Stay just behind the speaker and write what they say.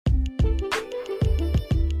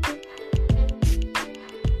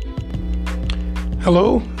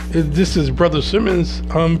Hello, this is Brother Simmons.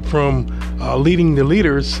 I'm from Leading the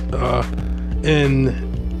Leaders,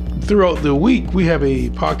 and throughout the week we have a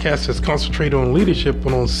podcast that's concentrated on leadership,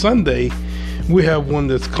 and on Sunday we have one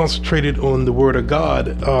that's concentrated on the Word of God.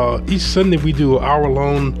 Each Sunday we do an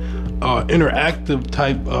hour-long interactive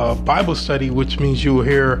type Bible study, which means you will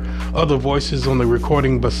hear other voices on the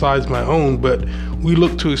recording besides my own, but we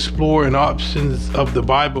look to explore an options of the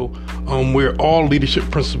Bible where all leadership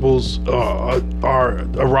principles are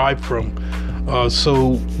arrived from.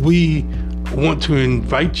 So we want to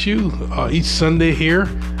invite you each Sunday here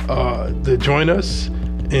to join us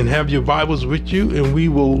and have your Bibles with you, and we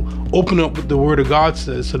will open up what the Word of God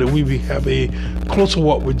says so that we have a closer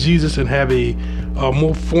walk with Jesus and have a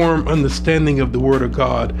more firm understanding of the Word of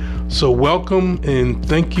God. So welcome and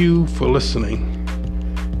thank you for listening.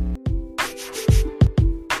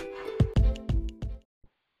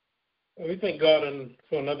 We thank God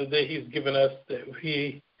for another day He's given us, that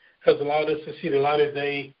He has allowed us to see the light of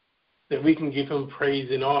day, that we can give Him praise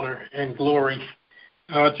and honor and glory.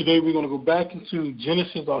 Today we're going to go back into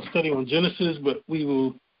Genesis, our study on Genesis, but we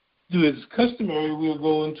will do as customary. We'll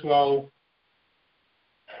go into our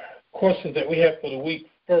questions that we have for the week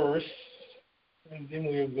first, and then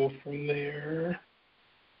we'll go from there.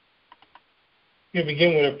 We'll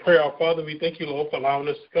begin with a prayer. Our Father, we thank you, Lord, for allowing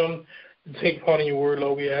us to come and take part in your word,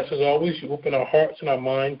 Lord. We ask, as always, you open our hearts and our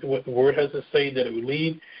mind to what the word has to say, that it will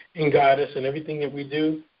lead and guide us in everything that we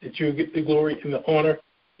do, that you will get the glory and the honor.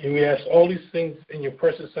 And we ask all these things in your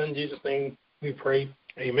precious Son, Jesus' name, we pray.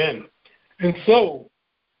 Amen. And so,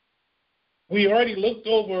 we already looked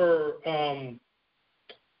over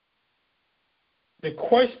the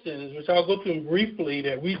questions, which I'll go through briefly,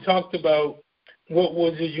 that we talked about what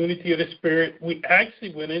was the unity of the Spirit. We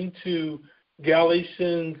actually went into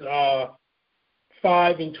Galatians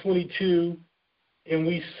 5:22, and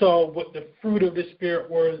we saw what the fruit of the Spirit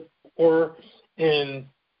were. And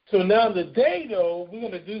so now today, though, we're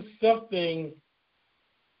going to do something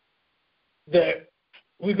that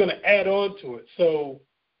we're going to add on to it. So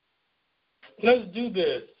let's do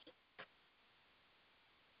this.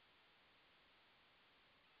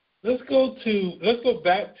 Let's go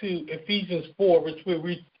back to Ephesians 4, which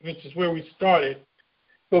is where we started.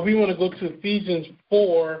 But we want to go to Ephesians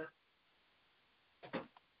 4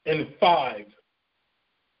 and 5.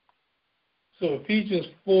 So Ephesians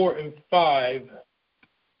 4 and 5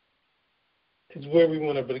 is where we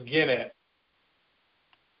want to begin at.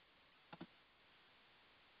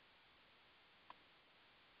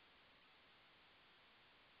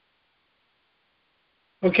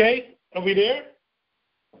 Okay, are we there?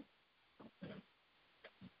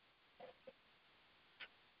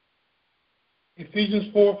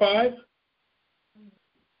 Ephesians 4:5.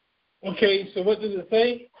 Okay, so what does it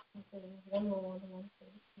say?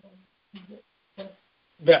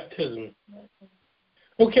 Baptism.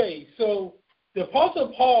 Okay, so the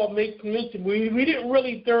Apostle Paul makes mention, we didn't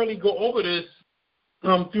really thoroughly go over this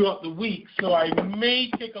throughout the week, so I may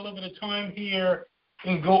take a little bit of time here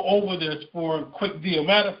and go over this for a quick deal.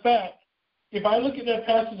 Matter of fact, if I look at that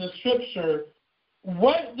passage of Scripture,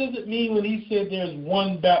 what does it mean when he said there's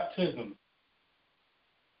one baptism?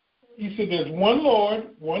 He said there's one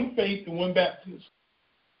Lord, one faith, and one baptism.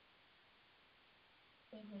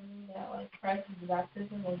 Does it mean that like Christ's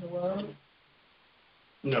baptism was the world?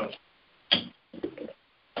 No.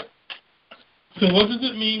 So what does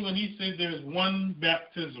it mean when he said there's one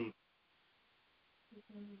baptism?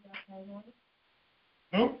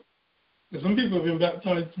 No. Because some people have been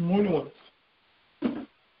baptized more than once.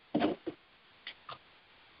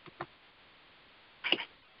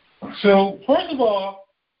 So first of all,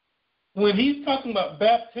 when he's talking about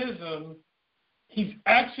baptism, he's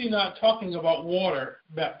actually not talking about water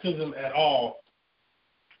baptism at all.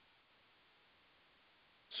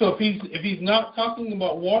 So if he's not talking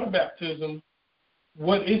about water baptism,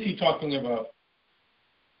 what is he talking about?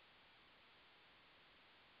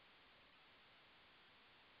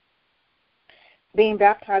 Being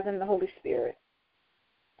baptized in the Holy Spirit.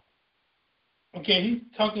 Okay, he's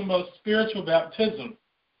talking about spiritual baptism.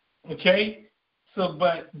 Okay? So,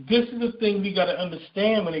 but this is the thing we got to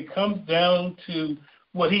understand when it comes down to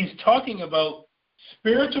what he's talking about.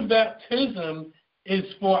 Spiritual baptism is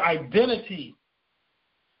for identity.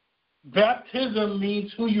 Baptism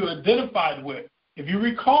means who you're identified with. If you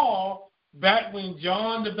recall, back when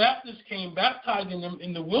John the Baptist came baptizing them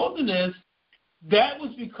in the wilderness, that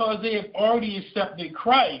was because they had already accepted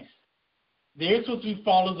Christ. They're supposed to be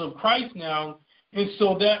followers of Christ now, and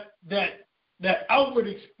so that outward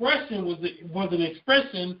expression was an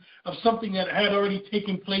expression of something that had already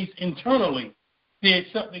taken place internally. They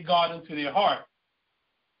accepted God into their heart.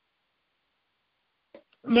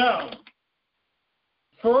 Now,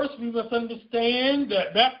 first we must understand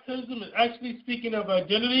that baptism is actually speaking of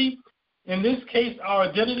identity. In this case, our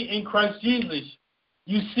identity in Christ Jesus.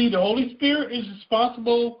 You see, the Holy Spirit is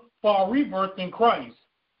responsible for our rebirth in Christ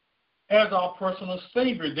as our personal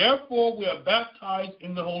Savior. Therefore, we are baptized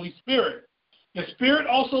in the Holy Spirit. The Spirit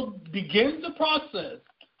also begins the process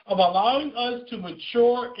of allowing us to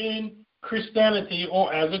mature in Christianity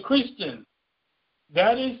or as a Christian.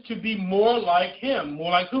 That is to be more like Him.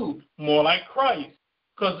 More like who? More like Christ.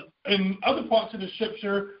 Because in other parts of the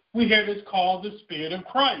Scripture, we hear this called the Spirit of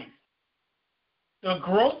Christ. The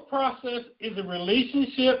growth process is a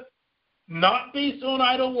relationship not based on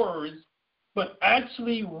idle words, but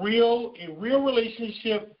actually a real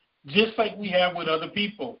relationship just like we have with other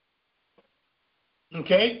people.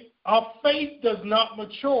 Okay? Our faith does not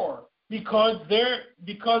mature because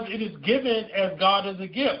it is given as God as a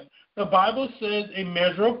gift. The Bible says a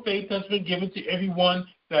measure of faith has been given to everyone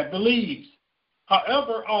that believes.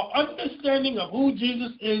 However, our understanding of who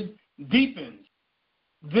Jesus is deepens.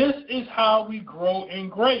 This is how we grow in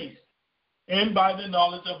grace and by the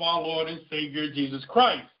knowledge of our Lord and Savior Jesus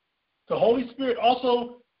Christ. The Holy Spirit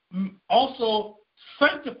also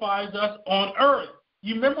sanctifies us on earth.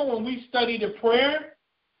 You remember when we studied a prayer?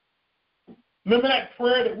 Remember that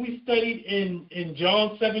prayer that we studied in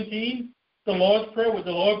John 17, the Lord's Prayer, where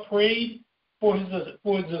the Lord prayed for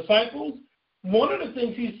his disciples? One of the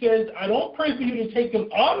things he says, I don't pray for you to take them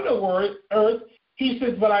out of the earth. He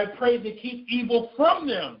says, but I pray to keep evil from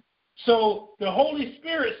them. So the Holy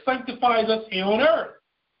Spirit sanctifies us here on earth.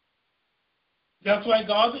 That's why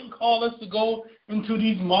God didn't call us to go into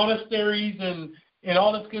these monasteries and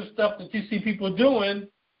all this good stuff that you see people doing.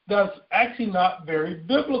 That's actually not very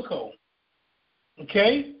biblical.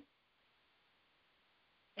 Okay?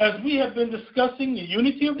 As we have been discussing the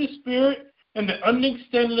unity of the Spirit and the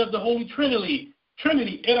understanding of the Holy Trinity,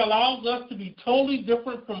 it allows us to be totally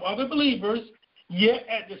different from other believers, yet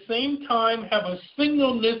at the same time have a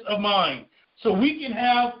singleness of mind. So we can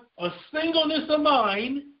have a singleness of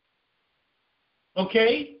mind,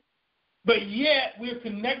 okay, but yet we're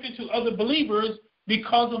connected to other believers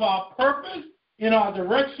because of our purpose and our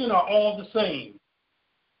direction are all the same.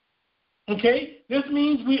 Okay? This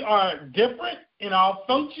means we are different in our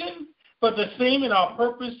function, but the same in our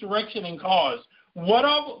purpose, direction, and cause.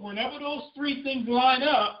 Whenever those three things line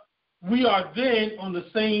up, we are then on the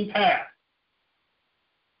same path.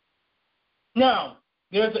 Now,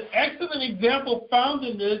 there's an excellent example found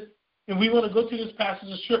in this, and we want to go to this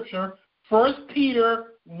passage of Scripture, 1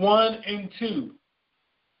 Peter 1 and 2.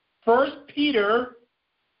 1 Peter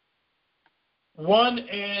 1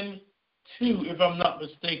 and 2, if I'm not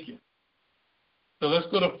mistaken. So let's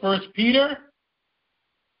go to 1 Peter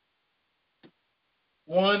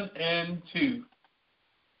 1 and 2.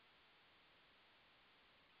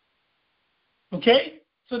 Okay?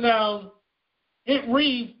 So now it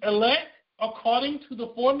reads, elect according to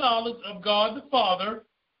the foreknowledge of God the Father,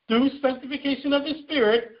 through sanctification of the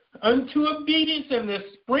Spirit, unto obedience and the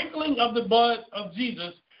sprinkling of the blood of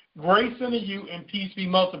Jesus, grace unto you and peace be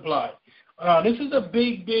multiplied. This is a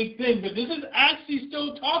big, big thing, but this is actually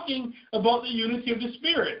still talking about the unity of the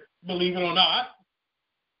Spirit, believe it or not.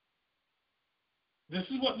 This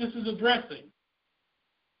is what this is addressing.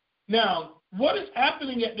 Now, what is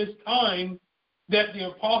happening at this time that the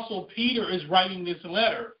Apostle Peter is writing this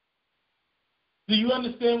letter? Do you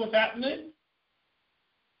understand what's happening?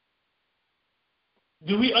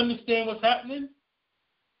 Do we understand what's happening?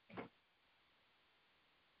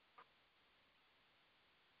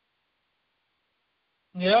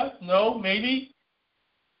 Yeah? No? Maybe?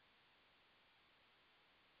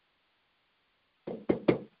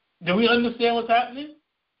 Do we understand what's happening?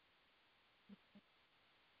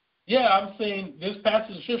 Yeah, I'm saying this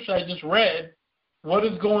passage of Scripture I just read, what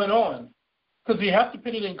is going on? Because you have to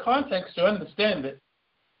put it in context to understand it.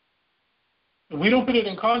 If we don't put it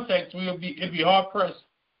in context, it'd be hard-pressed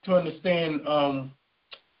to understand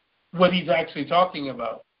what he's actually talking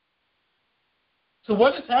about. So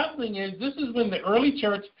what is happening is this is when the early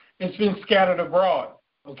church has been scattered abroad,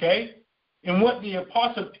 okay? And what the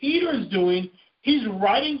Apostle Peter is doing, he's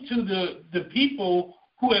writing to the people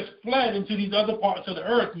who have fled into these other parts of the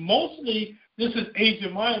earth. Mostly this is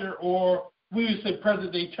Asia Minor, or we would say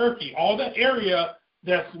present-day Turkey. All that area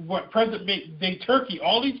that's what present-day Turkey,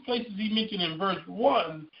 all these places he mentioned in verse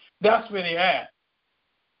 1, that's where they're at.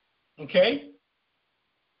 Okay?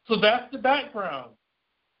 So that's the background.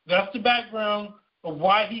 That's the background of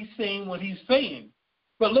why he's saying what he's saying.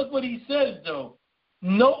 But look what he says, though.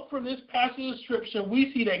 Note from this passage of Scripture,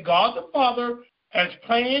 we see that God the Father has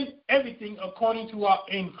planned everything according to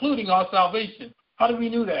including our salvation. How do we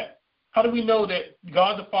know that? How do we know that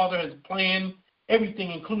God the Father has planned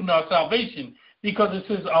everything, including our salvation? Because it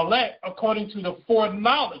says elect according to the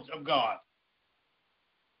foreknowledge of God.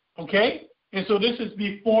 Okay? And so this is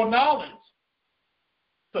before knowledge.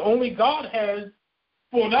 So only God has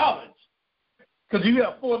foreknowledge. Because you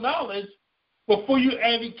have foreknowledge, before you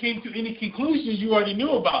ever came to any conclusions, you already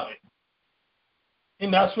knew about it.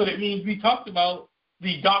 And that's what it means. We talked about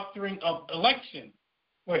the doctrine of election.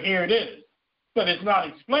 Well, here it is. But it's not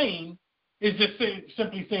explained. It's just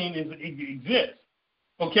simply saying it exists.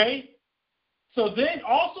 Okay? So then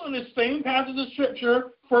also in the same passage of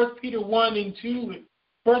Scripture, 1 Peter 1 and 2,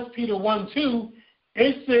 1 Peter 1, 2,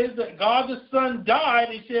 it says that God the Son died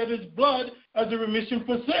and shed his blood as a remission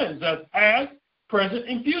for sins. That's past, present,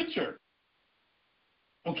 and future.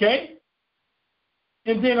 Okay?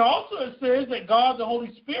 And then also it says that God the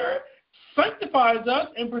Holy Spirit sanctifies us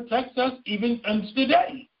and protects us even unto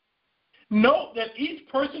today. Note that each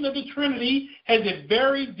person of the Trinity has a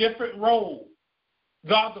very different role.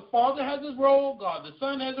 God the Father has his role, God the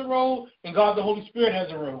Son has a role, and God the Holy Spirit has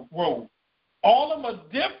a role. All of them are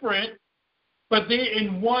different, but they're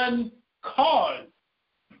in one cause.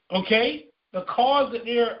 Okay? The cause that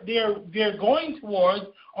they're going towards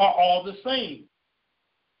are all the same.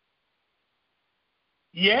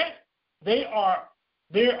 Yet they are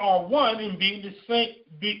one in being the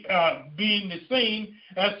same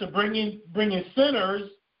as to bringing sinners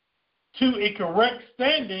to a correct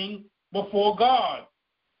standing before God.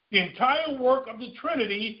 The entire work of the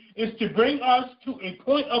Trinity is to bring us to a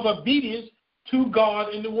point of obedience to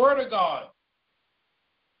God in the Word of God.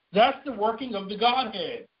 That's the working of the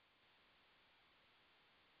Godhead.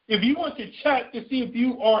 If you want to check to see if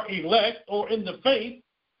you are elect or in the faith,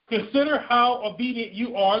 consider how obedient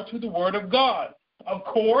you are to the Word of God. Of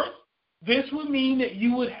course, this would mean that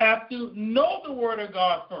you would have to know the Word of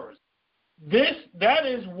God first. That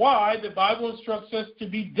is why the Bible instructs us to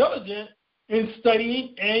be diligent in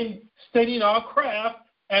studying our craft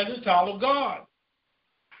as a child of God.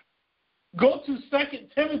 Go to 2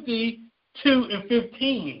 Timothy 2 and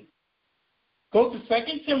 15. Go to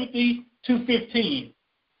 2 Timothy 2:15.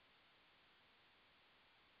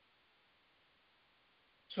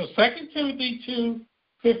 So 2 Timothy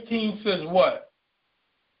 2:15 says what?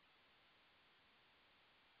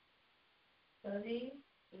 Study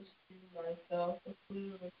to myself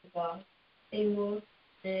approved unto God, able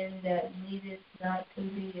then that needed not to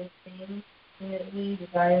be ashamed, fitly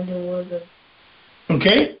dividing the word of.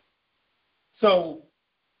 Okay? So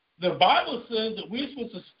the Bible says that we're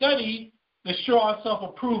supposed to study to show ourselves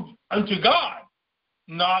approved unto God,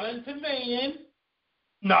 not unto man,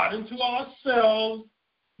 not unto ourselves,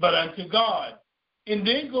 but unto God. And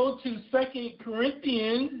then go to 2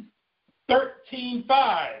 Corinthians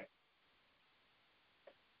 13:5.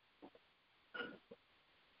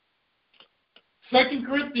 2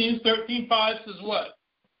 Corinthians 13:5 says what?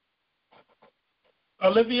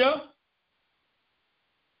 Olivia?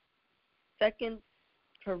 2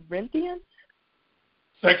 Corinthians?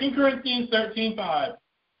 2 Corinthians 13:5.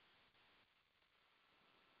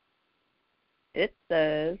 It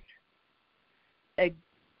says,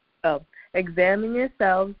 examine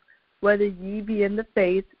yourselves whether ye be in the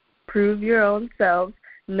faith, prove your own selves,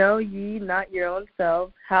 know ye not your own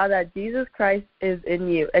selves, how that Jesus Christ is in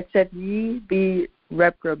you, except ye be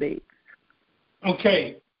reprobates.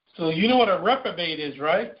 Okay, so you know what a reprobate is,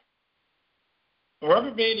 right? A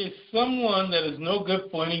reprobate is someone that is no good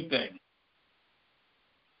for anything.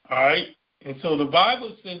 All right? And so the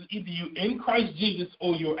Bible says either you're in Christ Jesus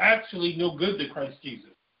or you're actually no good to Christ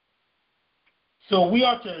Jesus. So we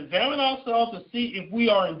are to examine ourselves to see if we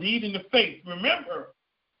are indeed in the faith. Remember,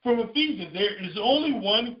 from Ephesians, there is only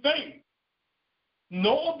one faith.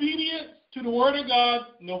 No obedience to the Word of God,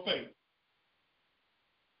 no faith.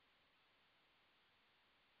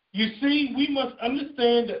 You see, we must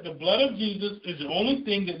understand that the blood of Jesus is the only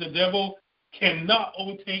thing that the devil cannot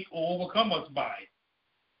overtake or overcome us by.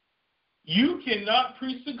 You cannot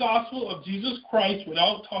preach the gospel of Jesus Christ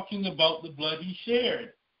without talking about the blood he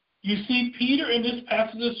shared. You see, Peter in this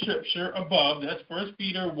passage of Scripture above, that's 1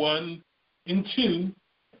 Peter 1 and 2,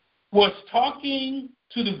 was talking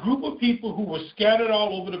to the group of people who were scattered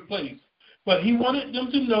all over the place. But he wanted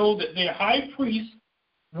them to know that their high priest,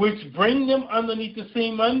 which bring them underneath the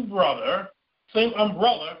same umbrella,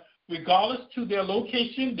 regardless to their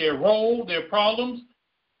location, their role, their problems,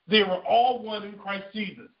 they were all one in Christ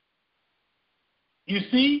Jesus. You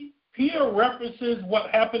see, Peter references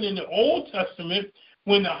what happened in the Old Testament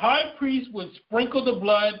when the high priest would sprinkle the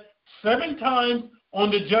blood 7 times on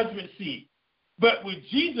the judgment seat. But with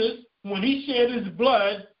Jesus, when he shed his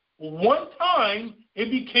blood 1 time, it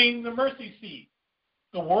became the mercy seat.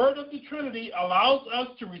 the word of the Trinity allows us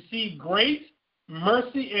to receive grace,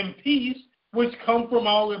 mercy, and peace, which come from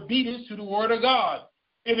our obedience to the word of God.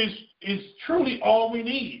 It is truly all we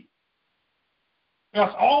need.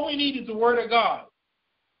 That's all we need is the word of God.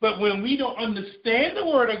 But when we don't understand the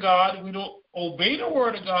word of God, we don't obey the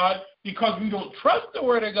word of God because we don't trust the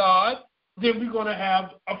word of God, then we're going to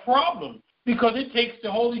have a problem. Because it takes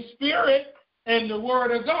the Holy Spirit and the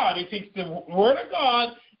word of God. It takes the word of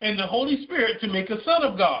God and the Holy Spirit to make a son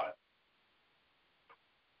of God.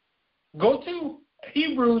 Go to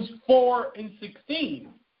Hebrews 4:16.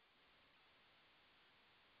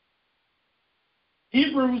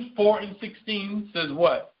 Hebrews 4:16 says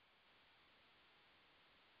what?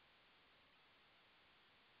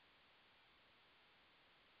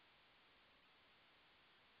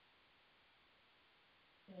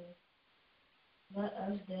 Let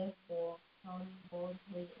us therefore come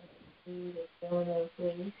boldly unto the throne of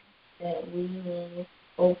grace, that we may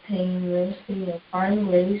obtain mercy and find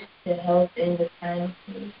grace to help in the time of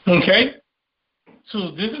need. Okay?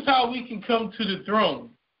 So this is how we can come to the throne.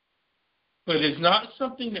 But it's not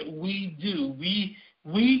something that we do. We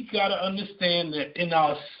got to understand that in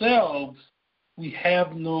ourselves, we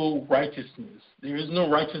have no righteousness. There is no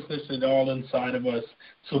righteousness at all inside of us.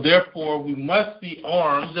 So therefore, we must be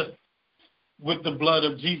armed with the blood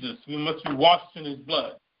of Jesus. We must be washed in his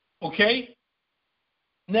blood. Okay?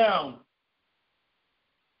 Now,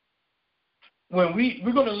 when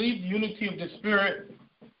we're going to leave the unity of the Spirit,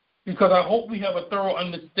 because I hope we have a thorough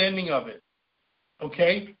understanding of it.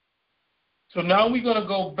 Okay? So now we're going to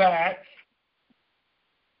go back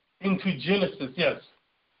into Genesis. Yes?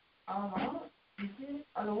 Are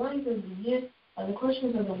the ones of the year, are the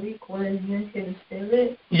questions of the week where the unity of the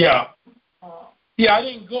Spirit? Yeah. Yeah, I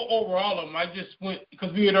didn't go over all of them. I just went,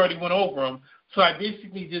 because we had already went over them. So I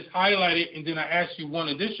basically just highlighted, and then I asked you one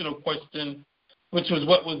additional question, which was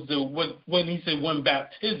when he said one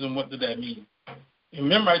baptism, what did that mean? And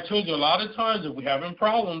remember, I told you a lot of times if we're having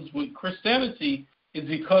problems with Christianity, it's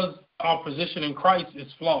because our position in Christ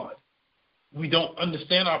is flawed. We don't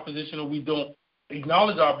understand our position, or we don't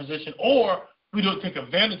acknowledge our position, or we don't take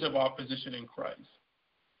advantage of our position in Christ.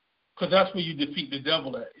 Because that's where you defeat the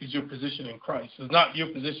devil at, is your position in Christ. It's not your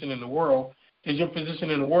position in the world. It's your position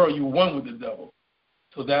in the world, you're one with the devil.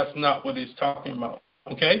 So that's not what it's talking about.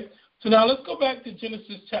 Okay? So now let's go back to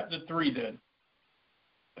Genesis chapter 3 then.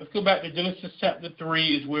 Let's go back to Genesis chapter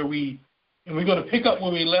 3 is where we're going to pick up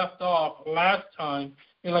where we left off last time.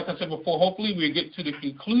 And like I said before, hopefully we'll get to the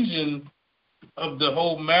conclusion of the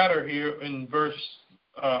whole matter here in verse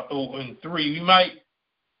in 3. We might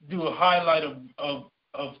do a highlight of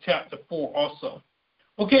chapter 4 also.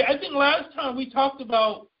 Okay, I think last time we talked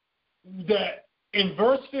about that in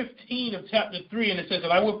verse 15 of chapter 3, and it says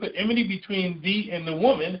that I will put enmity between thee and the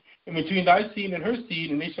woman, and between thy seed and her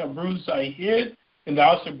seed, and they shall bruise thy head, and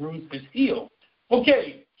thou shalt bruise his heel.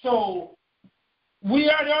 Okay, so we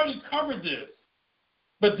had already covered this,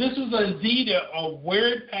 but this was indeed a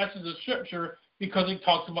weird passage of Scripture because it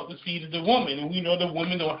talks about the seed of the woman, and we know the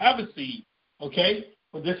woman don't have a seed, okay?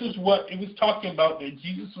 But this is what it was talking about, that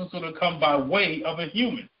Jesus was going to come by way of a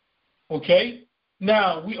human, okay?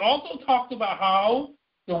 Now, we also talked about how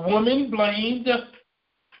the woman blamed, Adam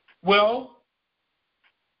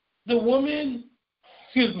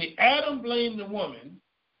blamed the woman,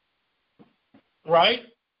 right?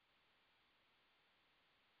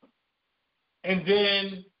 And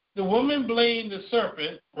then the woman blamed the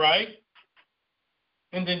serpent, right?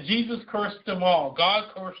 And then Jesus cursed them all.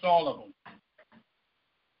 God cursed all of them.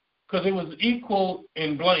 Because it was equal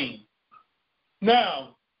in blame.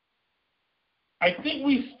 Now, I think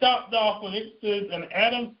we stopped off when it says, and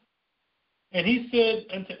he said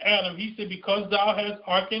unto Adam, he said, because thou hast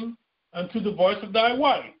hearkened unto the voice of thy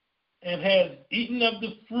wife, and hast eaten of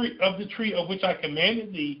the fruit of the tree of which I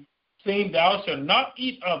commanded thee, saying, thou shalt not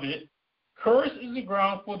eat of it, cursed is the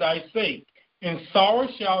ground for thy sake, and sorrow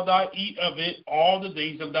shalt thou eat of it all the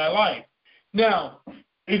days of thy life. Now,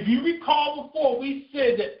 if you recall before, we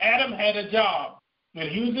said that Adam had a job. When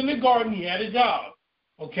he was in the garden, he had a job,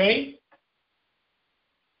 okay?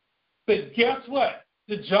 But guess what?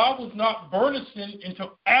 The job was not burnishing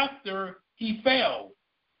until after he fell.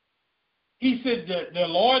 He said that the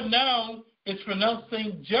Lord now is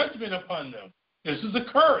pronouncing judgment upon them. This is a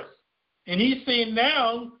curse. And he's saying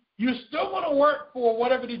now you're still going to work for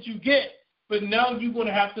whatever that you get, but now you're going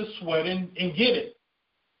to have to sweat and get it.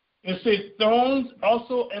 It says, thorns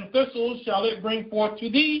also and thistles shall it bring forth to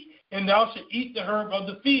thee, and thou shalt eat the herb of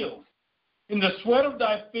the field. In the sweat of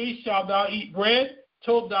thy face shalt thou eat bread,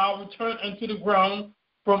 till thou return unto the ground,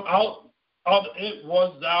 from out of it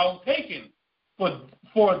was thou taken.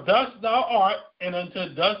 For thus thou art, and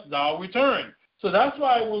unto dust thou return. So that's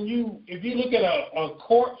why if you look at a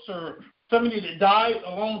corpse or somebody that died a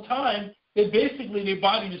long time, basically their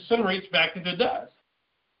body disintegrates back into dust.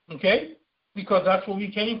 Okay? Because that's where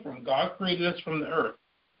we came from. God created us from the earth.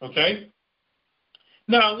 Okay?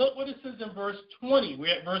 Now look what it says in verse 20.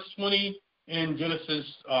 We're at verse 20 in Genesis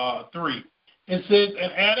 3. It says,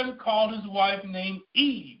 and Adam called his wife named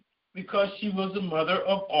Eve because she was the mother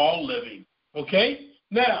of all living. Okay?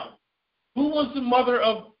 Now, who was the mother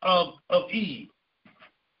of Eve?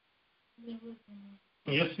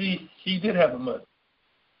 Yes, she did have a mother.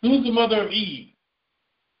 Who's the mother of Eve?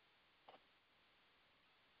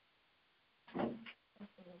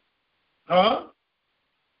 Huh?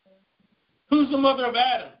 Who's the mother of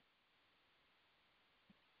Adam?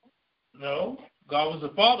 No, God was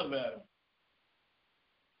the father of Adam.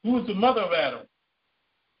 Who was the mother of Adam?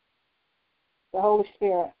 The Holy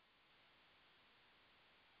Spirit.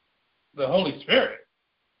 The Holy Spirit.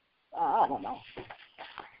 I don't know.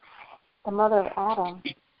 The mother of Adam.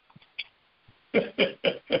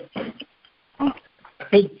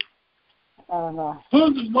 I don't know.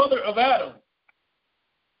 Who's the mother of Adam?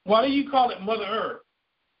 Why do you call it Mother Earth?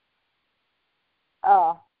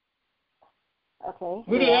 Oh. Okay.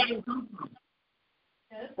 Where did Adam come from?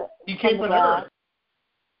 He came from the earth.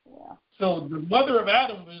 Yeah. So the mother of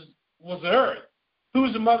Adam was the earth.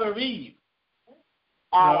 Who's the mother of Eve?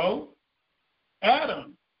 Adam. No.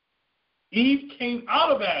 Adam. Eve came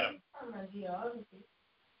out of Adam.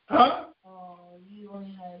 Huh?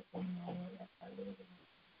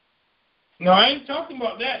 No, I ain't talking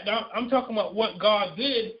about that. I'm talking about what God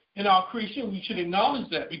did in our creation. We should acknowledge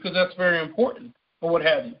that because that's very important or what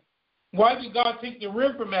have you. Why did God take the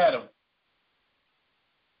rib from Adam?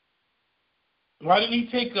 Why didn't he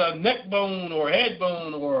take a neck bone or head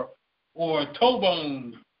bone or toe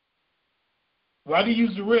bone? Why did he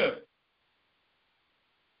use the rib?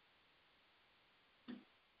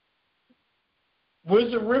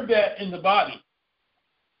 Where's the rib at in the body?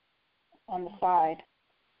 On the side.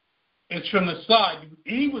 It's from the side.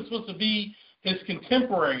 Eve was supposed to be his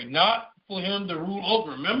contemporary, not for him to rule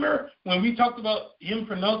over. Remember when we talked about him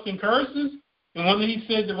pronouncing curses? And one that he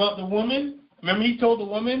said about the woman? Remember he told the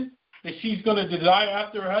woman that she's going to desire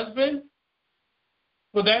after her husband?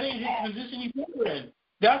 Well, that ain't his position he put her in.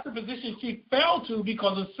 That's the position she fell to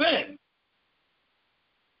because of sin.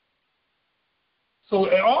 So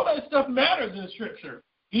all that stuff matters in Scripture.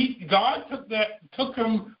 God took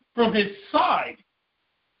him from his side.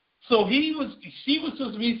 So she was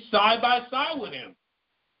supposed to be side by side with him.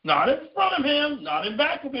 Not in front of him, not in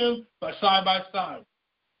back of him, but side by side.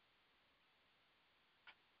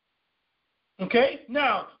 Okay?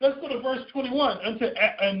 Now, let's go to verse 21.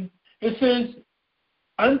 And it says,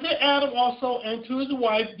 unto Adam also and to his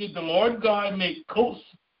wife did the Lord God make coats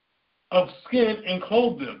of skin and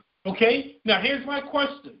clothe them. Okay? Now, here's my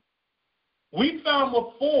question. We found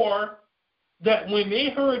before that when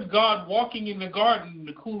they heard God walking in the garden in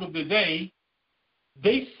the cool of the day,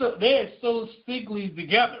 they had sewed fig leaves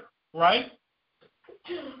together, right?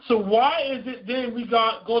 So why is it then we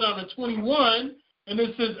go down to 21, and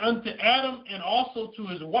it says, unto Adam and also to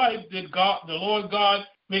his wife did God, the Lord God,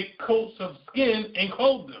 make coats of skin and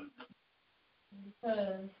clothe them?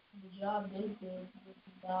 Because the job they did was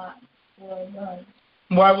not well done.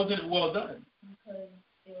 Why wasn't it well done?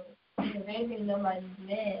 Because anything done by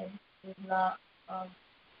man is not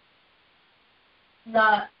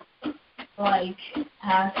like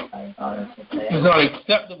past by God. It's not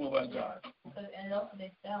acceptable by God. And also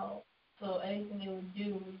they fell. So anything they would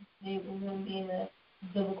do, they wouldn't be in a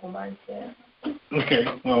biblical mindset. Okay,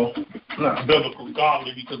 well, not biblical,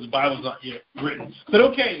 godly, because the Bible's not yet written. But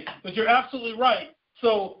okay, but you're absolutely right.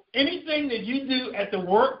 So anything that you do at the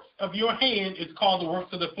works of your hand is called the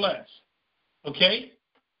works of the flesh. Okay?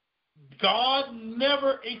 God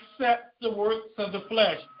never accepts the works of the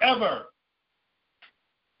flesh, ever.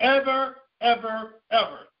 Ever, ever,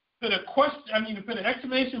 ever. Put an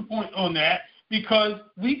exclamation point on that because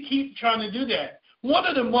we keep trying to do that. What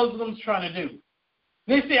are the Muslims trying to do?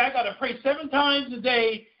 They say, I got to pray 7 times a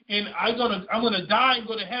day and I'm gonna die and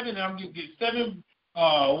go to heaven and I'm going to get 70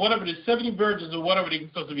 virgins or whatever they're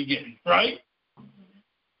supposed to be getting, right?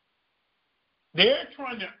 They're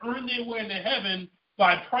trying to earn their way into heaven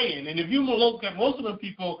by praying. And if you look at most of the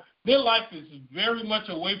people, their life is very much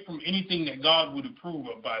away from anything that God would approve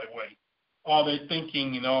of, by the way. All their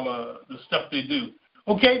thinking and all the stuff they do.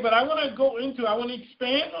 Okay, but I want to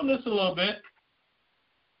expand on this a little bit.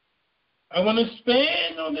 I want to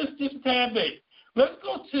expand on this just a tad bit. Let's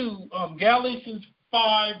go to Galatians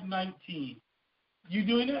 5:19. You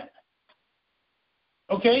doing that?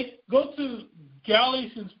 Okay, go to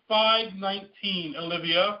Galatians 5:19,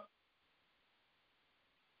 Olivia.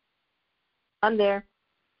 I'm there.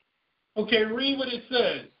 Okay, read what it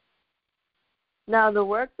says. Now the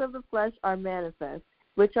works of the flesh are manifest,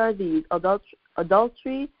 which are these: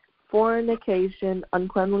 adultery, fornication,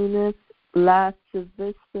 uncleanliness,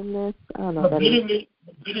 lasciviousness. I don't know what that is.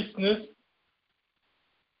 Bitterness.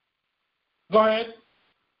 Go ahead.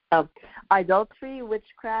 Idolatry,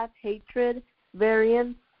 witchcraft, hatred,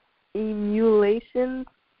 variance, emulations,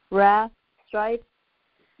 wrath, strife,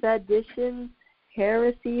 seditions,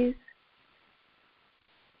 heresies.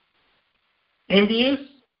 Envious.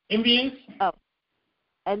 Envyings,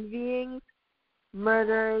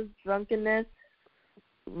 murders, drunkenness,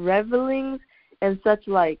 revelings, and such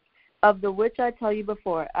like, of the which I tell you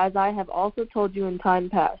before, as I have also told you in time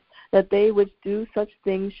past, that they which do such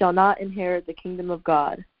things shall not inherit the kingdom of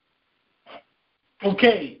God.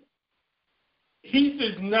 Okay. He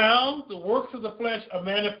says, now the works of the flesh are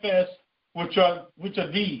manifest, which are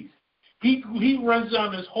these. He runs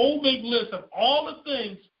down this whole big list of all the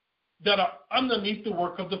things that are underneath the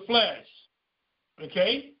work of the flesh.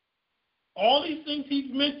 Okay? All these things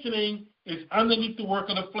he's mentioning is underneath the work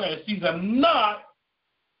of the flesh. These are not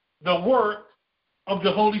the work of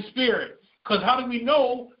the Holy Spirit. Because how do we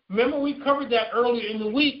know? Remember we covered that earlier in the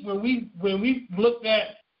week when we looked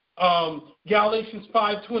at Galatians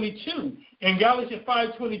 5:22. In Galatians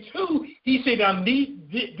 5:22, he said, now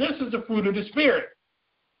this is the fruit of the Spirit.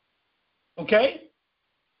 Okay?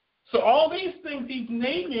 So all these things he's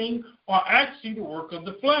naming are actually the work of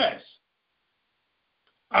the flesh.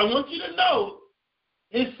 I want you to note,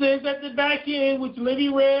 it says at the back end, which Libby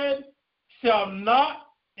read, shall not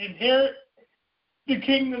inherit the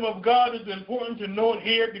kingdom of God. Is important to note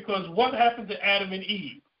here, because what happened to Adam and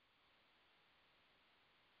Eve?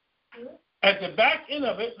 At the back end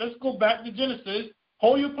of it, let's go back to Genesis.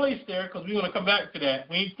 Hold your place there, because we're going to come back to that.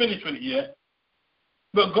 We ain't finished with it yet.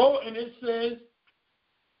 But go, and it says,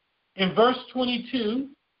 in verse 22,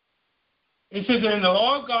 it says, and the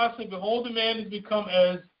Lord God said, behold, the man is become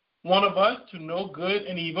as one of us to know good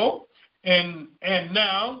and evil. And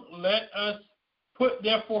now let us put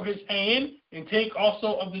therefore his hand and take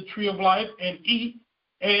also of the tree of life and eat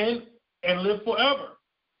and live forever.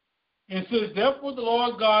 And it says, therefore the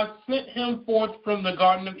Lord God sent him forth from the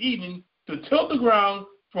Garden of Eden to till the ground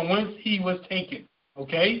from whence he was taken.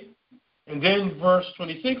 Okay? And then verse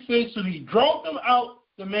 26 says, so he drove them out,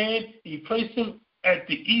 the man, he placed him at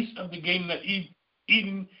the east of the Garden of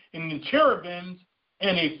Eden in the cherubims,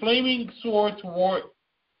 and a flaming sword toward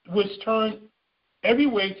which turned every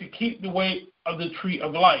way to keep the way of the tree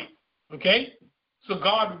of life. Okay? So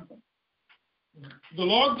the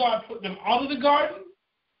Lord God put them out of the garden,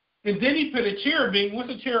 and then he put a cherubim.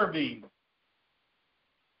 What's a cherubim?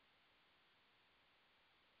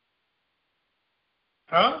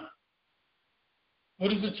 Huh?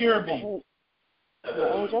 What is a cherubim?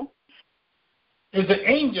 The angel. It's an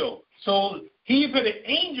angel. So he put an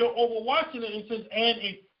angel over watching it, and says, and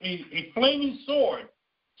a flaming sword.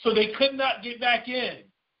 So they could not get back in.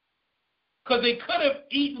 Because they could have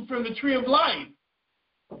eaten from the tree of life,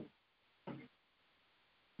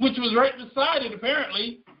 which was right beside it,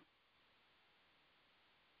 apparently.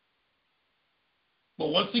 But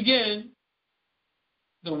once again,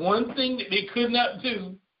 the one thing that they could not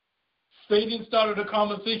do, Satan started a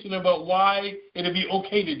conversation about why it would be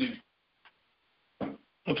okay to do.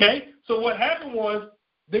 Okay? So what happened was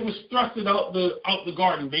they were thrusted out the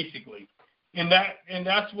garden, basically. And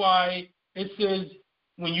that's why it says,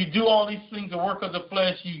 when you do all these things, the work of the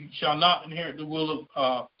flesh, you shall not inherit the will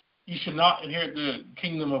of, you should not inherit the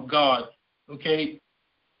kingdom of God. Okay?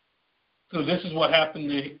 So this is what happened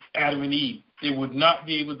to Adam and Eve. They would not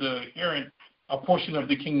be able to inherit a portion of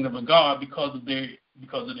the kingdom of God because of their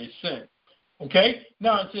sin. Okay?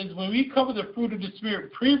 Now it says, when we cover the fruit of the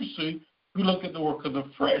Spirit previously, we looked at the work of the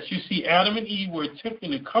flesh. You see, Adam and Eve were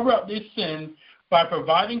attempting to cover up their sin by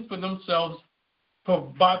providing for themselves.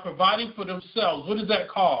 What is that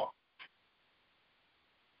called?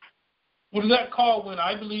 What is that called when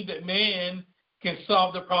I believe that man can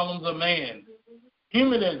solve the problems of man?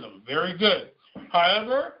 Humanism. Very good.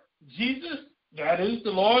 However, Jesus, that is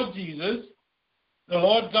the Lord Jesus, the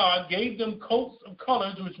Lord God, gave them coats of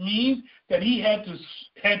colors, which means that he had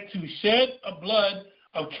to shed a blood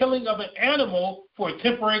of killing of an animal for a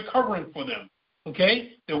temporary covering for them.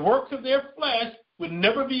 Okay? The works of their flesh would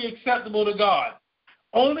never be acceptable to God.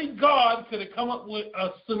 Only God could have come up with a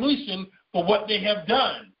solution for what they have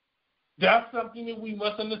done. That's something that we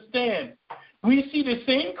must understand. We see the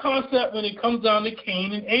same concept when it comes down to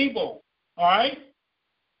Cain and Abel. All right?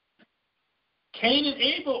 Cain and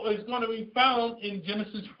Abel is going to be found in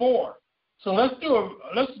Genesis 4. So let's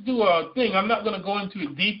do a thing. I'm not going to go into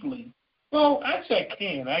it deeply. Well, actually, I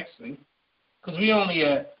can, because we only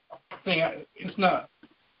it's not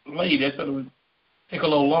late. I thought it would take a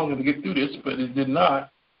little longer to get through this, but it did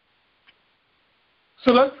not.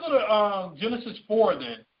 So let's go to Genesis 4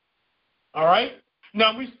 then. All right?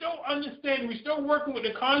 Now, we still understand, we're still working with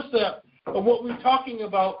the concept of what we were talking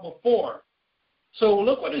about before. So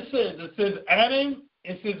look what it says. It says,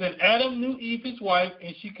 and Adam knew Eve, his wife,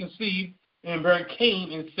 and she conceived and bare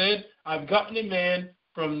Cain and said, I've gotten a man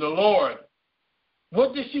from the Lord.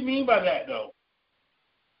 What does she mean by that, though?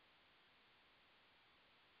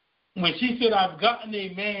 When she said, I've gotten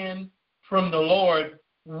a man from the Lord,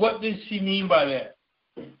 what does she mean by that?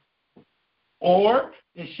 Or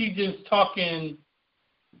is she just talking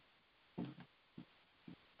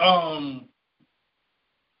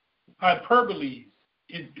hyperbole?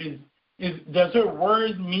 Does her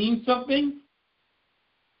word mean something?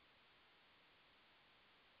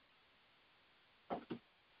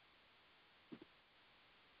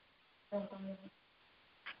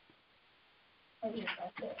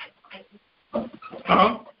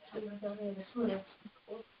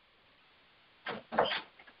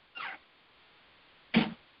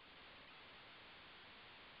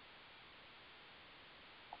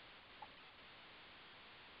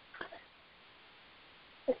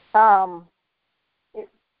 Uh-huh.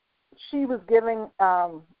 She was giving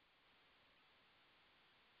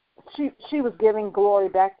she was giving glory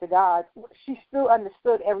back to God. She still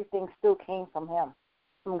understood everything still came from him,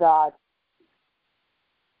 from God.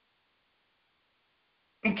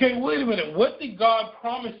 Okay, wait a minute. What did God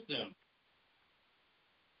promise them?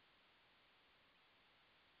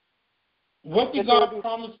 What did God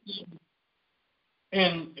promise them?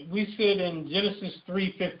 And we said in Genesis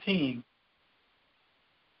 3:15.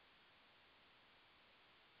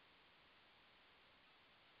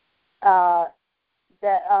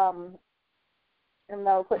 That and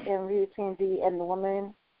they'll put in between thee and the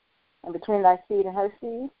woman, and between thy seed and her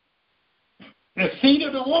seed. The seed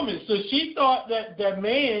of the woman. So she thought that the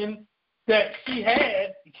man that she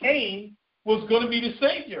had, Cain, was going to be the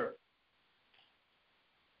Savior.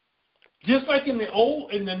 Just like in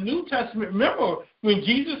the New Testament, remember when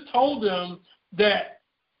Jesus told them that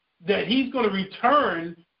he's going to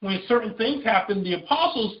return when certain things happen, the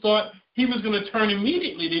apostles thought he was going to turn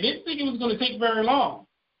immediately. They didn't think it was going to take very long.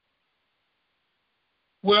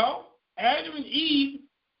 Well, Adam and Eve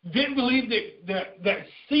didn't believe that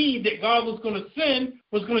seed that God was going to send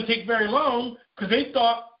was going to take very long, because they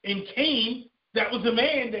thought in Cain that was the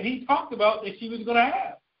man that he talked about that she was going to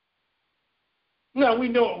have. Now, we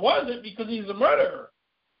know it wasn't, because he's a murderer.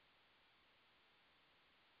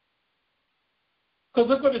 Because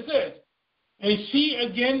look what it says. And she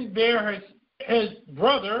again bare his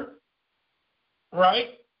brother,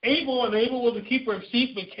 right? Abel, and Abel was a keeper of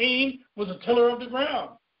sheep, but Cain was a tiller of the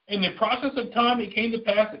ground. In the process of time, it came to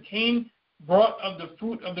pass that Cain brought of the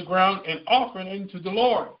fruit of the ground an offering unto the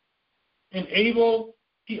Lord. And Abel,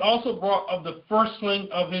 he also brought of the firstling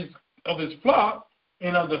of his flock,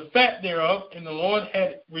 and of the fat thereof, and the Lord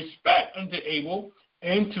had respect unto Abel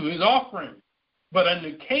and to his offering. But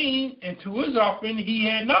unto Cain and to his offering he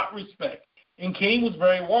had not respect. And Cain was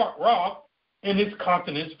very wroth, and his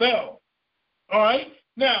countenance fell. All right?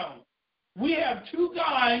 Now, we have two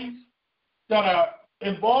guys that are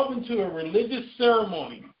involved into a religious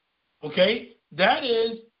ceremony. Okay? That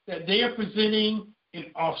is that they are presenting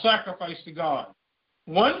a sacrifice to God.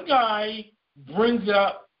 One guy brings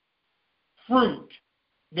up fruit,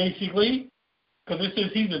 basically, because it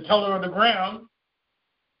says he's a tiller of the ground.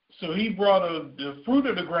 So he brought the fruit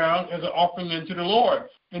of the ground as an offering unto the Lord.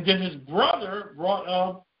 And then his brother brought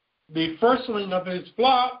up the firstling of his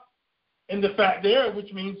flock and the fat thereof,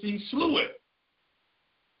 which means he slew it.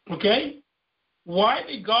 Okay? Why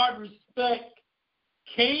did God respect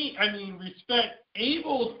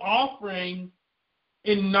Abel's offering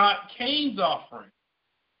and not Cain's offering?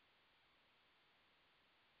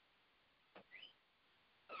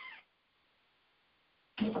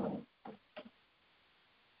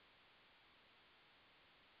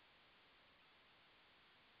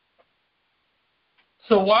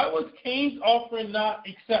 So why was Cain's offering not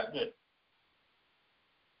accepted?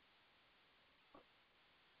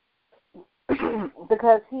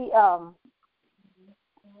 Because he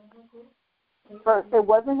first, it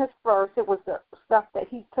wasn't his first, it was the stuff that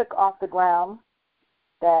he took off the ground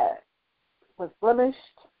that was blemished,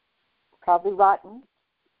 probably rotten.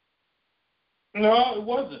 No, it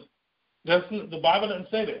wasn't. The Bible doesn't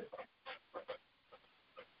say that.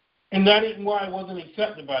 And that isn't why it wasn't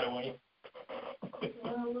accepted, by the way.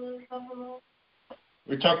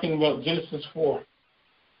 We're talking about Genesis 4.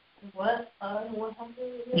 What? What happened?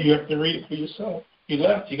 You have to read it for yourself. You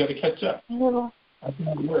left. You got to catch up. No. That's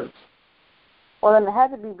how it works. Well, then it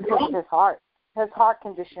had to be because of his heart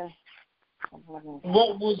condition.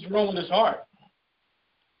 What was wrong with his heart?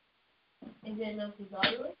 Is it no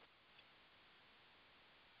desire?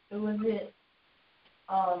 Or was it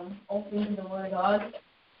opening the Word of God?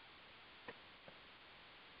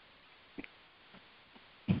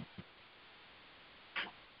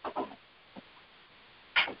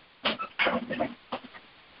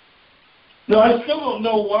 No, I still don't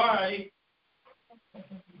know why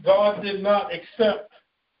God did not accept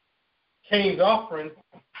Cain's offering.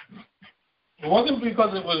 It wasn't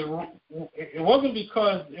because it was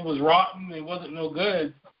rotten. It wasn't no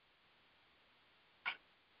good.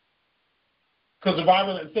 Because the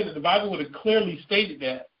Bible had said it. The Bible would have clearly stated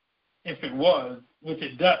that if it was, which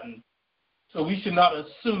it doesn't. So we should not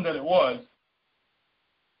assume that it was.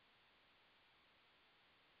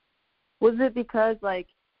 Was it because, like,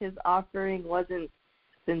 his offering wasn't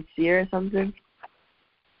sincere or something?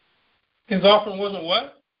 His offering wasn't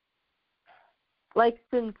what? Like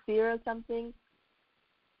sincere or something?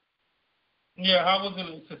 Yeah, how was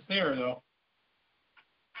it sincere, though?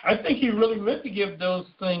 I think he really meant to give those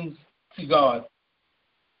things to God.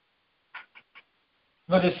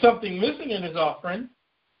 But there's something missing in his offering.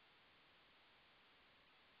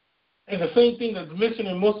 And the same thing that's missing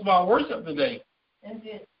in most of our worship today. Is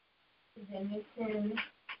it missing?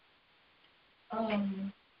 I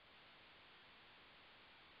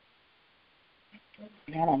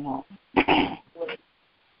don't know.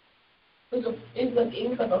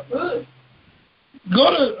 It's like a fruit.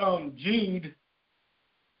 Go to Jude.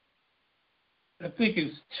 I think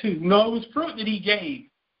it's 2. No, it was fruit that he gave.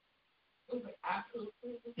 It was actual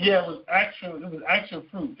fruit. Yeah, it was actual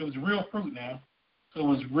fruit. It was real fruit now. So it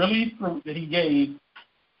was really fruit that he gave.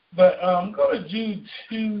 But go to Jude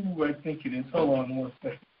 2, I think it is. Hold on one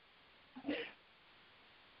second.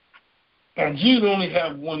 And Jude only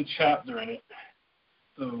have one chapter in it.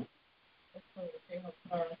 So.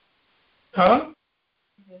 Huh?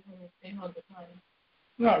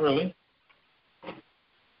 Not really.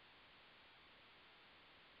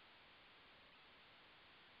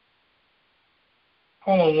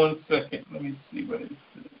 Hold on one second. Let me see what it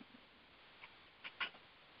says.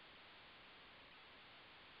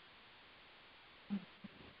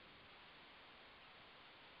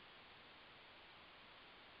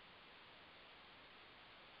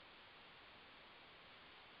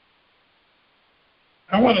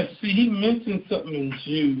 I want to see. He mentioned something in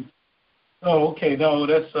Jude. Oh, okay. No,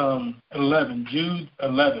 that's 11. Jude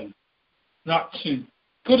 11, not 2.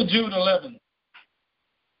 Go to Jude 11.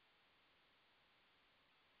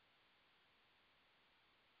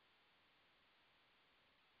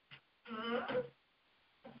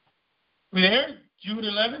 We there? Jude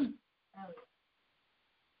 11?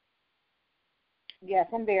 Yes,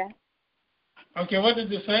 I'm there. Okay, what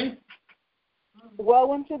did it say?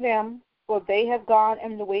 Woe unto them, for they have gone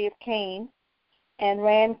in the way of Cain, and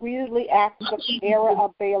ran greedily after the error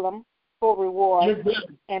of Balaam for reward. You're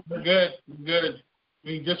good. We're good.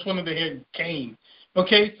 We just wanted to hear Cain.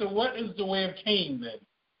 Okay, so what is the way of Cain then?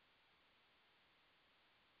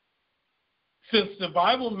 Since the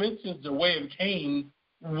Bible mentions the way of Cain,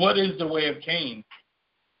 what is the way of Cain?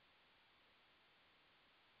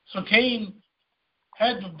 So Cain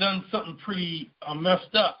had to have done something pretty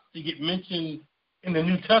messed up to get mentioned in the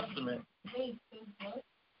New Testament.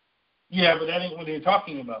 Yeah, but that ain't what they're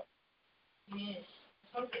talking about. Yes.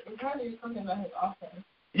 It's probably something about his offering.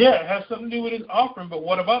 Yeah, it has something to do with his offering, but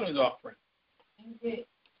what about his offering? Is it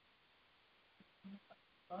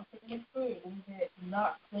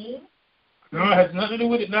not clean? No, it has nothing to do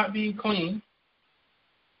with it not being clean.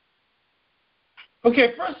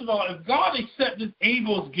 Okay, first of all, if God accepted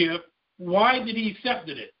Abel's gift, why did he accept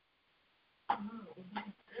it?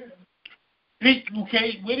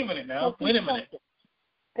 Okay, wait a minute now. Wait a minute.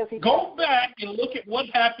 Go back and look at what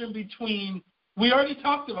happened between, we already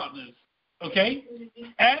talked about this, okay?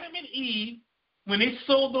 Adam and Eve, when they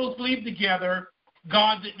sewed those leaves together,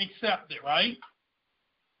 God didn't accept it, right?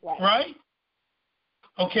 Right?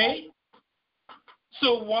 Okay?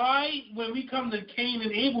 So why, when we come to Cain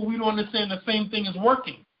and Abel, we don't understand the same thing is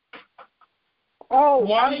working?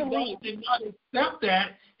 Why God did not accept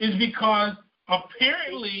that is because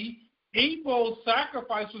apparently Abel's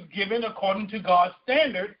sacrifice was given according to God's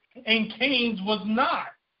standard, and Cain's was not.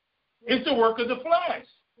 It's the work of the flesh.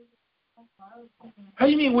 How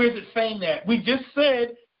do you mean, where's it saying that? We just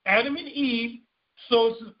said Adam and Eve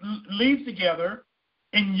sewed leaves together,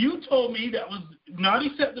 and you told me that was not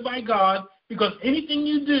accepted by God because anything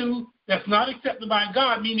you do that's not accepted by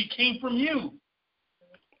God means it came from you.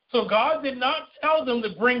 So God did not tell them to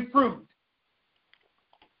bring fruit.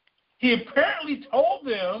 He apparently told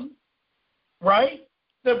them, right,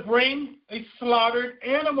 to bring a slaughtered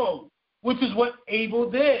animal, which is what Abel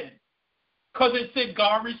did. Because it said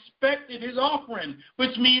God respected his offering,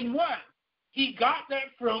 which means what? He got that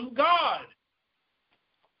from God.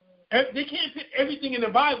 They can't put everything in the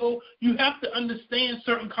Bible. You have to understand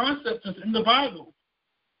certain concepts in the Bible.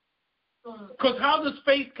 Because how does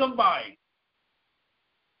faith come by?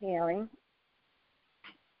 Hearing.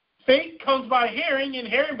 Faith comes by hearing, and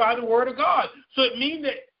hearing by the word of God. So it means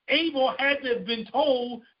that Abel had to have been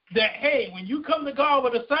told that, hey, when you come to God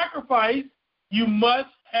with a sacrifice, you must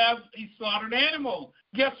have a slaughtered animal.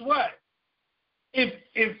 Guess what? If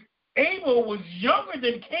Abel was younger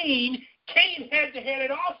than Cain, Cain had to have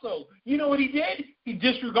it also. You know what he did? He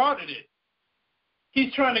disregarded it.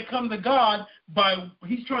 He's trying to come to God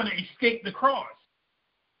he's trying to escape the cross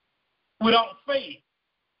without faith.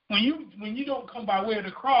 When you don't come by way of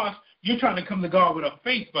the cross, you're trying to come to God without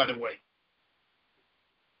faith, by the way.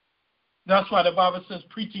 That's why the Bible says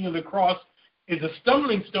preaching of the cross is a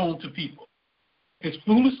stumbling stone to people. It's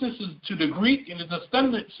foolishness to the Greek, and it's a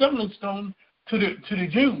stumbling stone to the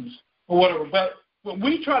Jews or whatever. But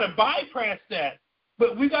we try to bypass that.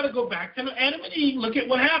 But we got to go back to Adam and Eve. Look at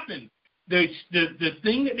what happened. The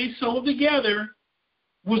thing that they sewed together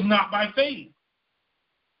was not by faith.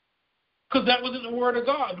 Because that wasn't the Word of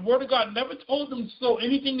God. The Word of God never told them to sew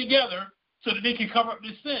anything together so that they could cover up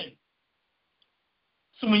this sin.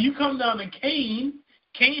 So when you come down to Cain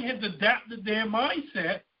has adapted their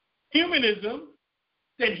mindset, humanism,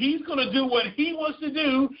 that he's going to do what he wants to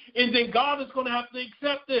do, and then God is going to have to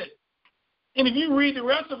accept it. And if you read the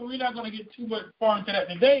rest of it, we're not going to get too much far into that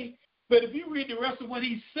today, but if you read the rest of what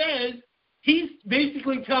he says, he's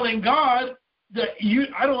basically telling God that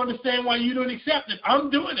I don't understand why you don't accept it. I'm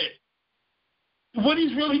doing it. What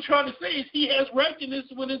he's really trying to say is he has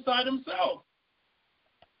recognition within himself.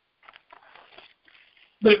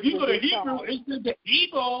 But if you go to Hebrew, it says that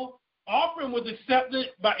Abel's offering was accepted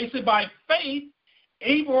by faith.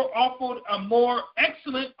 Abel offered a more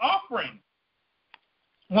excellent offering.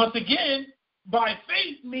 Once again, by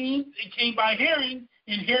faith means it came by hearing,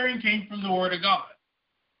 and hearing came from the Word of God.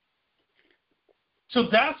 So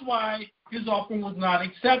that's why his offering was not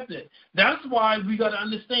accepted. That's why we got to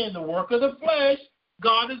understand the work of the flesh.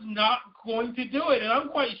 God is not going to do it. And I'm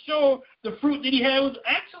quite sure the fruit that he had was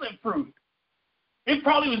excellent fruit. It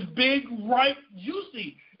probably was big, ripe,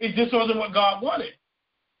 juicy. It just wasn't what God wanted.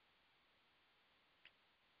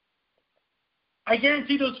 I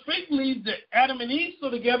guarantee those fig leaves that Adam and Eve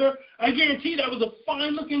sewed together, I guarantee that was a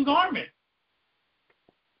fine-looking garment.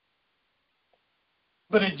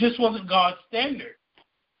 But it just wasn't God's standard.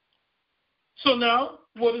 So now,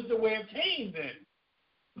 what is the way of Cain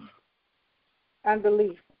then?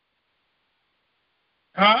 Unbelief.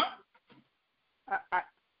 Huh?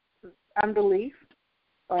 Unbelief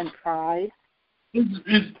and pride.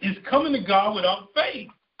 Is coming to God without faith.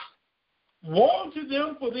 Woe to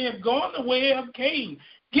them, for they have gone the way of Cain.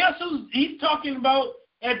 Guess who he's talking about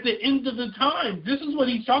at the end of the time? This is what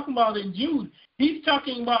he's talking about in Jude. He's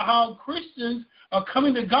talking about how Christians are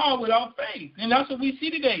coming to God without faith. And that's what we see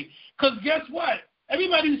today. Because guess what?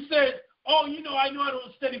 Everybody said, oh, I know I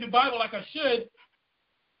don't study the Bible like I should.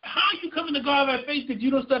 How are you coming to God by faith if you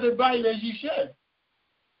don't study the Bible as you should?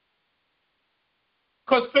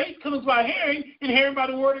 Because faith comes by hearing, and hearing by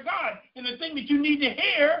the Word of God. And the thing that you need to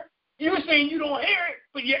hear, you're saying you don't hear it,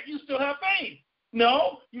 but yet you still have faith.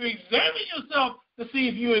 No, you examine yourself to see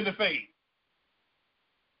if you're in the faith.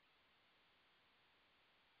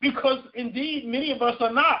 Because, indeed, many of us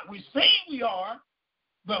are not. We're saying we are,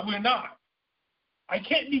 but we're not. I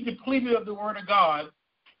can't be depleted of the Word of God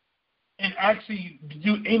and actually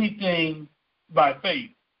do anything by faith.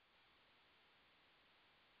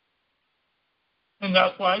 And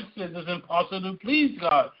that's why it says it's impossible to please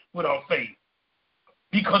God without faith.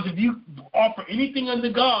 Because if you offer anything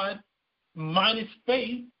unto God minus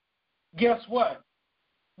faith, guess what?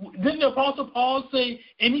 Didn't the Apostle Paul say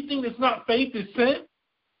anything that's not faith is sin?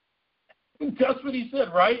 That's what he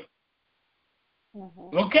said, right?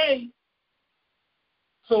 Mm-hmm. Okay.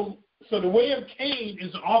 So the way of Cain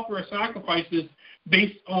is to offer sacrifices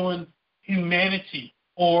based on humanity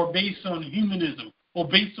or based on humanism or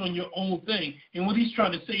based on your own thing. And what he's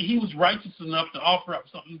trying to say, he was righteous enough to offer up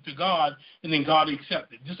something to God, and then God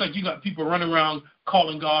accepted. Just like you got people running around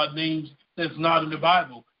calling God names that's not in the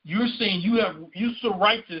Bible. You're saying you're so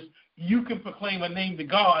righteous, you can proclaim a name to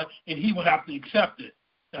God, and he will have to accept it.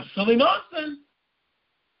 That's silly nonsense.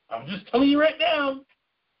 I'm just telling you right now.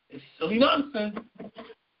 It's silly nonsense.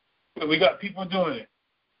 But we got people doing it.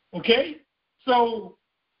 Okay? So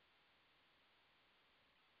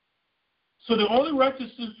So the only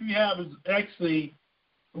righteousness we have is actually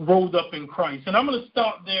rolled up in Christ. And I'm going to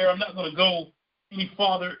stop there. I'm not going to go any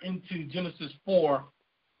farther into Genesis 4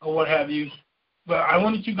 or what have you. But I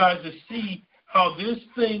wanted you guys to see how this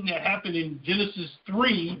thing that happened in Genesis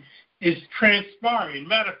 3 is transpiring.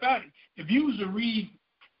 Matter of fact, if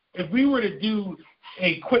we were to do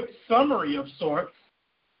a quick summary of sorts,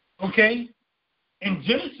 okay, in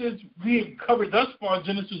Genesis, we have covered thus far,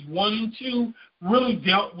 Genesis 1 and 2 really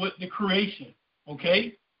dealt with the creation,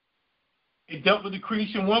 okay? It dealt with the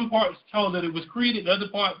creation. One part tells that it was created. The other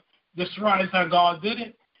part describes how God did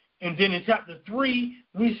it. And then in chapter 3,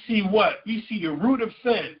 we see what? We see the root of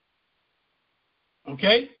sin,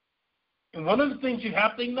 okay? And one of the things you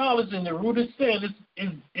have to acknowledge in the root of sin is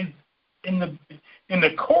in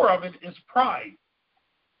the core of it is pride.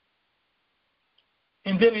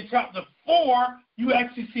 And then in chapter 4, you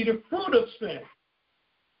actually see the fruit of sin.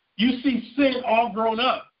 You see sin all grown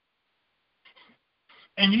up.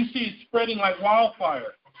 And you see it spreading like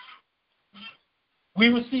wildfire.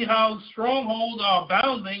 We will see how strongholds are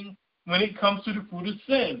abounding when it comes to the fruit of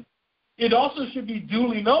sin. It also should be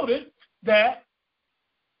duly noted that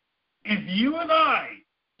if you and I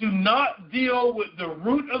do not deal with the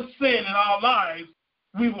root of sin in our lives,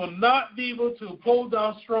 we will not be able to pull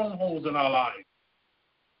down strongholds in our lives.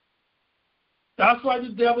 That's why the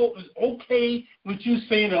devil is okay with you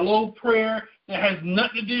saying a little prayer that has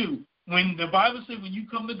nothing to do. When the Bible says when you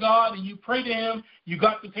come to God and you pray to him, you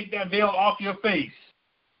got to take that veil off your face.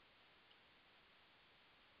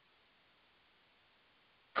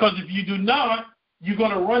 Because if you do not, you're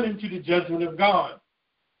going to run into the judgment of God.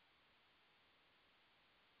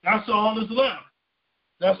 That's all that's left.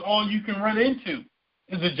 That's all you can run into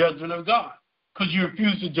is the judgment of God because you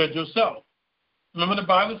refuse to judge yourself. Remember the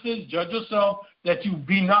Bible says, judge yourself that you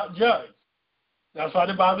be not judged. That's why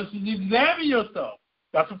the Bible says, examine yourself.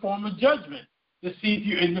 That's a form of judgment to see if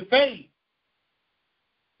you're in the faith.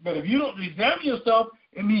 But if you don't examine yourself,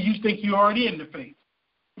 it means you think you're already in the faith.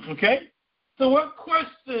 Okay? So what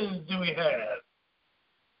questions do we have?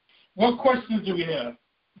 What questions do we have?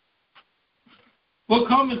 What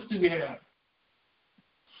comments do we have?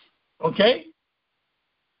 Okay?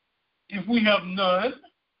 If we have none,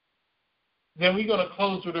 then we're going to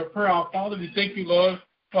close with a prayer. Our Father, we thank you, Lord,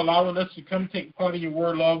 for allowing us to come take part in your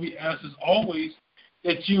word, Lord. We ask as always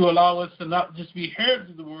that you allow us to not just be hearers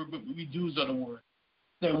of the word, but be doers of the word.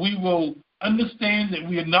 That we will understand that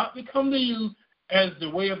we are not to come to you as the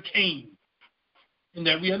way of Cain. And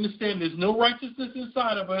that we understand there's no righteousness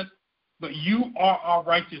inside of us, but you are our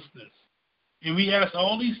righteousness. And we ask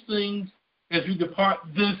all these things as we depart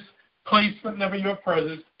this place but never your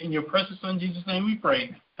presence. In your precious Son, Jesus' name we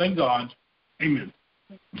pray. Thank God. Amen.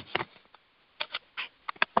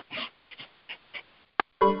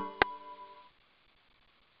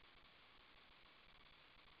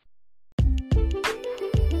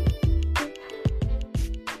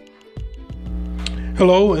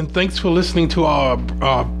 Hello, and thanks for listening to our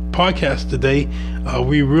podcast today.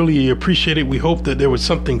 We really appreciate it. We hope that there was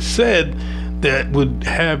something said that would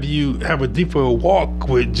have you have a deeper walk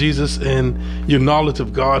with Jesus, and your knowledge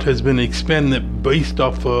of God has been expanded based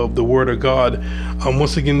off of the Word of God.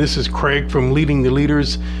 Once again, this is Craig from Leading the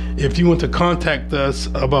Leaders. If you want to contact us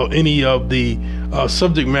about any of the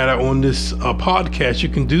subject matter on this podcast, you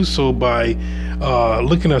can do so by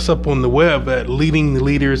looking us up on the web at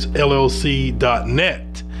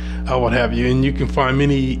leadingtheleadersllc.net, what have you, and you can find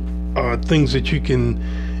many things that you can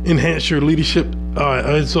enhance your leadership.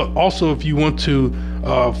 Also, if you want to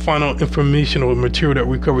find out information or material that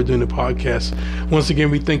we covered during the podcast. Once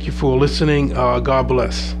again, we thank you for listening. God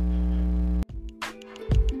bless.